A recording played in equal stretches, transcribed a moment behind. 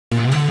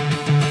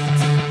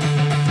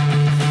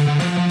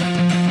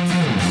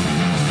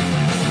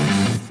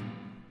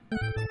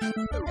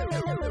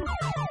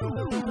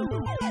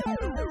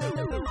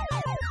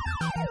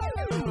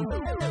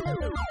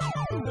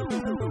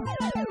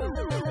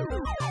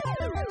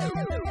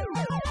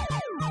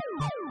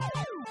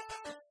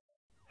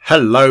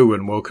Hello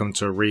and welcome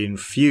to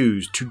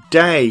Re-enthused.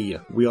 Today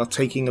we are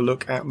taking a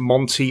look at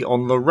Monty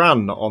on the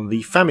Run on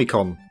the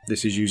Famicom.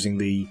 This is using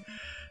the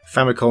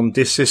Famicom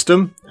disk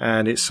system,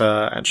 and it's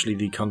actually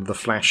the kind of the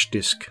flash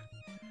disk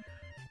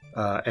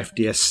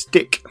FDS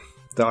stick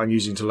that I'm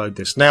using to load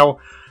this. Now,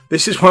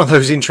 this is one of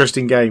those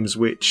interesting games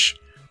which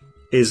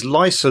is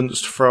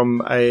licensed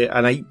from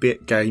an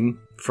 8-bit game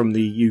from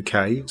the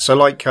UK. So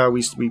like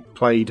we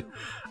played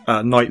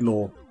Night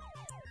Law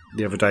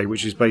the other day,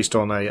 which is based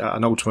on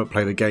an Ultimate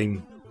Play the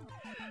Game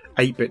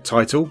 8-bit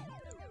title,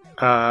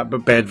 but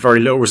beared very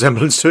little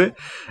resemblance to it.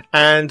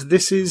 And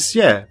this is,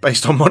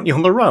 based on Monty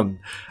on the Run,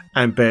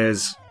 and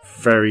bears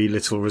very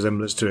little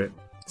resemblance to it.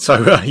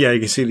 So, you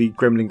can see the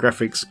gremlin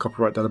graphics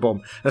copyright down the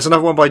bottom. There's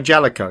another one by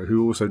Jalico,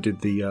 who also did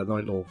the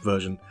Night Law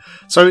version.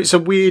 So it's a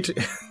weird...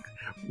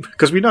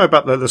 because we know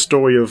about the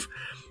story of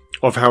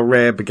how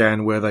Rare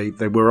began, where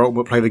they were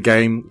Ultimate Play the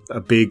Game, a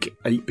big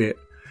 8-bit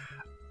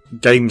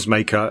games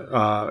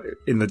maker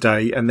in the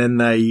day, and then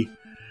they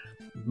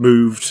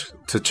moved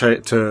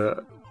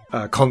to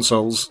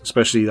consoles,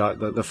 especially like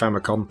the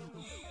Famicom,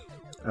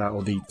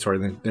 or the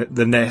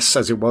NES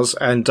as it was,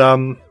 and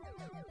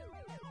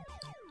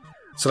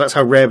so that's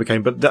how Rare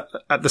became. But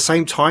at the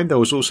same time, there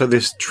was also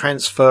this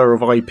transfer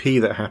of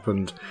IP that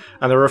happened,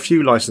 and there were a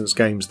few licensed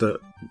games that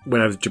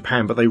went over to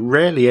Japan, but they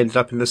rarely ended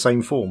up in the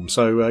same form.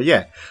 So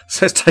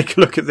so let's take a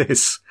look at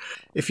this.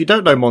 If you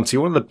don't know Monty,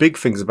 one of the big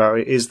things about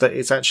it is that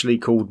it's actually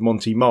called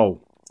Monty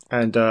Mole,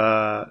 and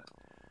the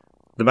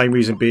main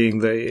reason being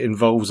that it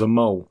involves a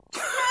mole.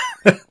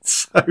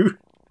 So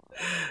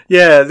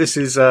this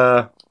is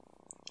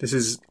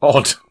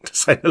odd to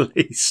say the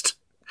least.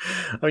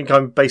 I think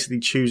I'm basically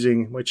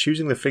choosing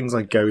the things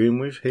I go in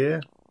with here,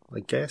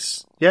 I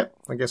guess. Yep,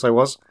 I guess I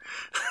was.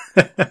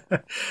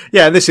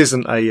 This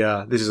isn't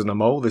a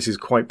mole. This is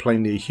quite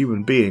plainly a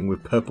human being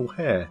with purple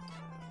hair.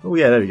 Oh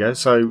yeah, there we go.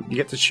 So you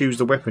get to choose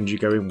the weapons you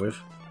go in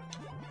with.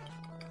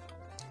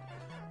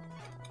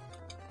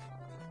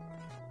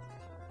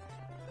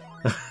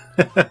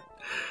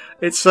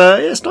 It's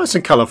nice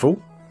and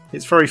colourful.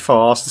 It's very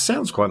fast. It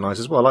sounds quite nice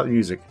as well. I like the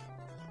music.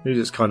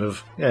 Music's kind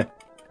of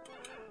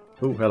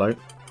Oh, hello.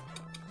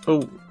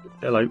 Oh,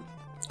 hello.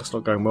 That's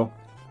not going well.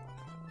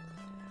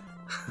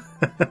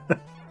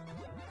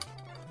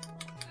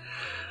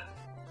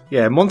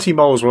 Monty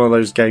Mole is one of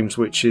those games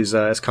which is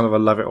it's kind of a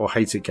love it or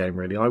hate it game,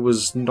 really. I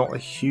was not a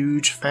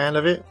huge fan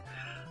of it,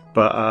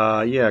 but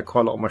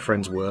quite a lot of my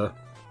friends were.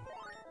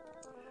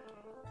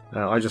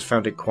 I just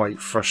found it quite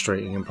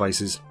frustrating in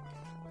places.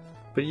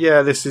 But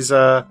this is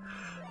a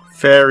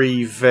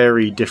very,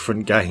 very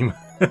different game.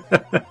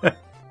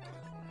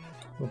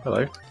 Oh,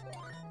 hello.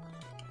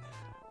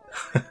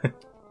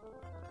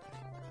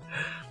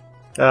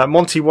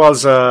 Monty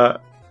was a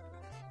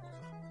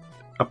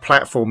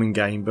platforming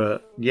game,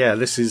 but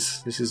this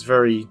is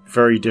very,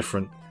 very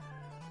different.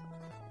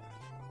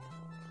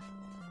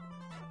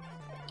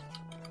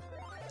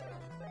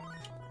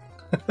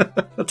 I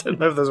don't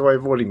know if there's a way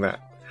of avoiding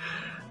that.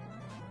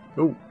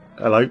 Oh,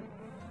 hello.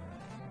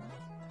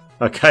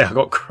 Okay, I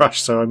got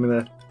crushed, so I'm in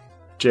a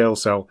jail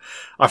cell.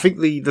 I think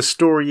the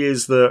story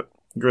is that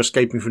you're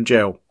escaping from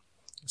jail,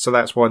 so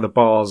that's why the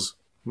bars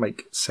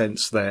make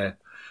sense there.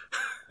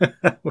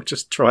 We'll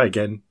just try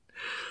again.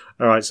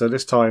 Alright, so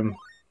this time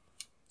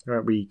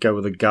we go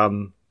with a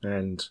gun,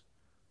 and is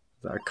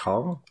that a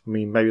car? I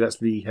mean, maybe that's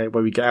the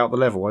way we get out the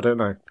level, I don't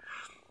know.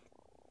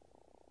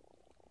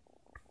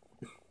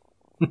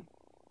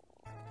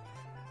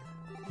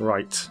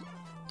 Right.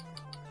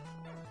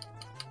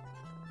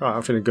 Alright,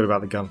 I'm feeling good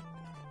about the gun.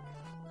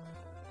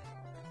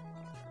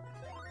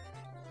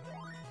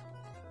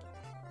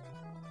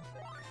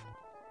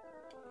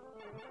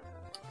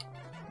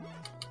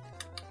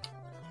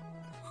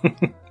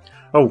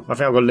 Oh, I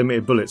think I've got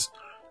limited bullets.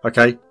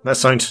 Okay, that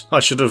sounds... I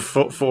should have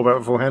thought about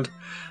beforehand.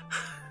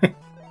 Right,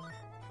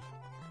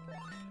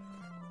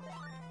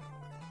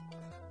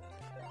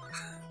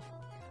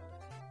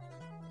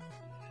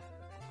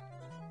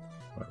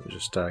 we'll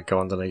just go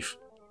underneath.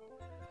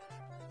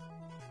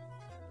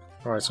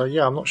 Right, so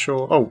I'm not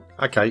sure... Oh,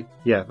 okay,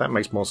 that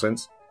makes more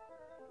sense.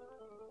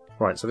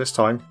 Right, so this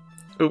time...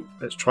 Oh,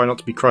 let's try not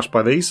to be crushed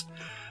by these.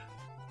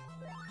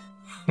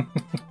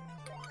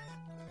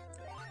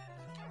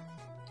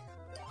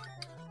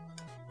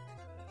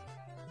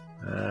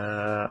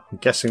 I'm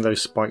guessing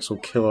those spikes will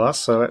kill us,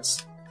 so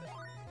let's...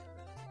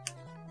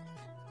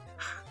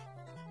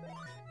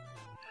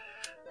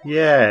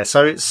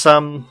 so it's I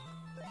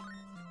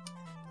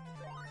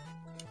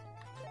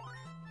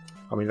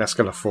mean, that's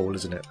gonna fall,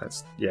 isn't it?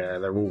 That's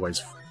they're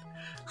always...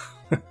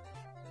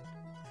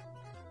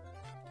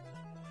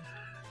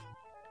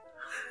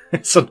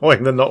 It's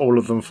annoying that not all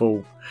of them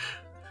fall.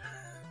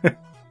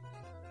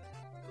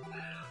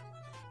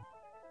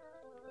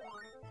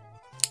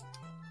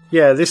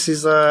 This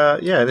is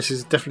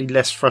definitely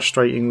less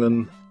frustrating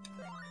than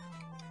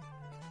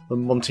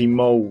Monty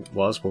Mole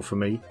was, well, for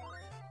me.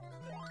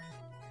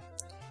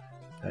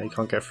 You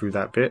can't get through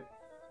that bit.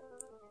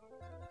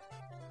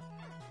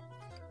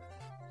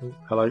 Oh,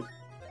 hello.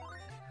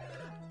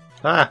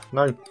 Ah,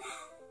 no.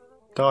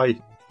 Don't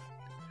die.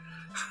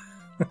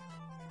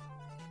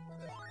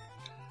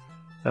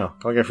 Oh,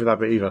 can't go through that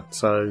bit either.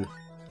 So,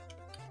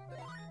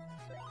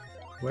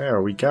 where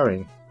are we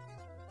going?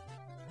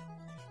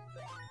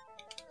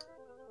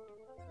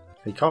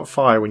 You can't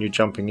fire when you're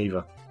jumping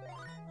either.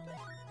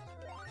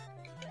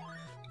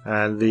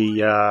 And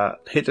the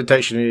hit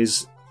detection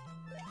is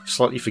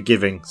slightly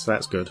forgiving, so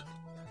that's good.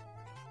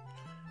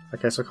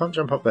 Okay, so I can't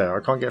jump up there.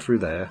 I can't get through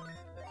there.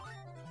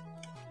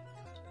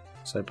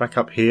 So back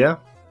up here.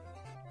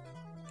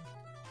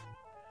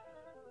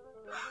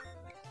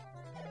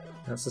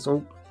 That's this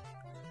all.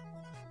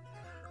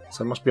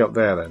 So it must be up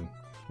there then,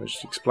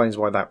 which explains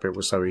why that bit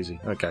was so easy.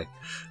 Okay.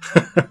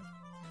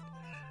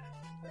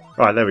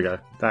 Right, there we go.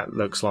 That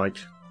looks like...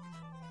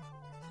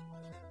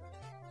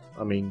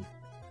 I mean...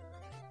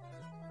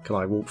 Can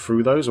I walk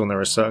through those when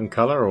they're a certain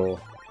colour, or...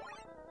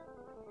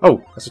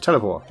 Oh, that's a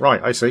teleporter.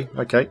 Right, I see.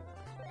 Okay.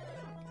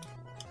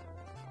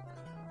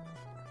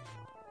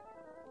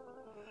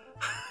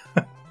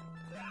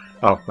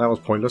 Oh, that was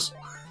pointless.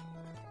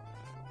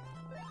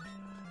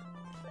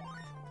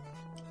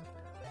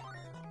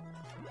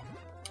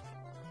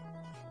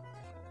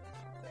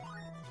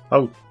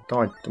 Oh,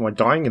 am I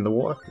dying in the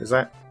water? Is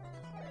that...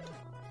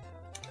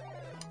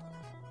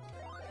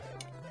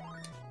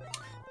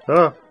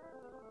 Ah!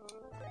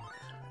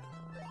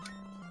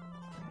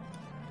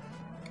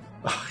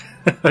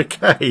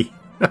 Okay.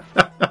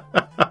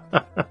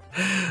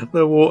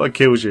 The water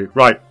kills you.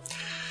 Right.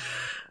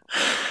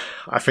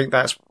 I think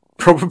that's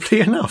probably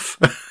enough.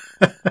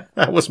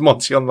 That was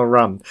Monty on the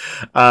Run.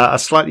 A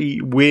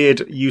slightly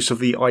weird use of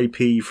the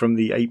IP from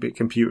the 8-bit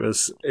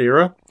computers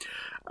era.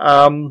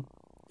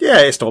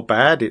 Yeah, it's not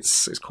bad.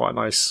 It's quite a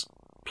nice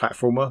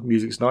platformer.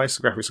 Music's nice.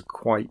 The graphics are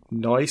quite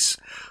nice.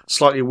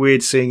 Slightly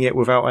weird seeing it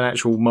without an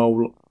actual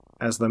mole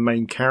as the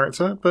main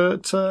character,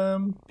 but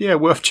yeah,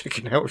 worth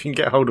checking out if you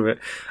can get hold of it.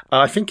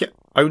 I think it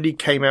only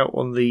came out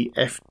on the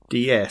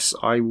FDS.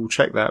 I will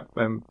check that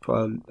and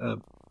put a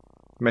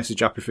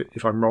message up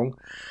if I'm wrong.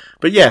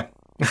 But yeah,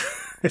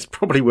 it's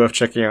probably worth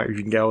checking out if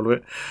you can get hold of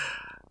it.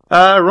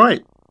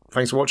 Right.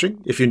 Thanks for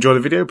watching. If you enjoyed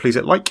the video, please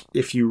hit like.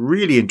 If you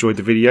really enjoyed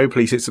the video,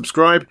 please hit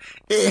subscribe.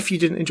 If you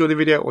didn't enjoy the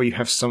video or you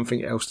have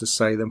something else to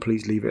say, then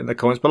please leave it in the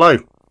comments below.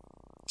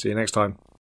 See you next time.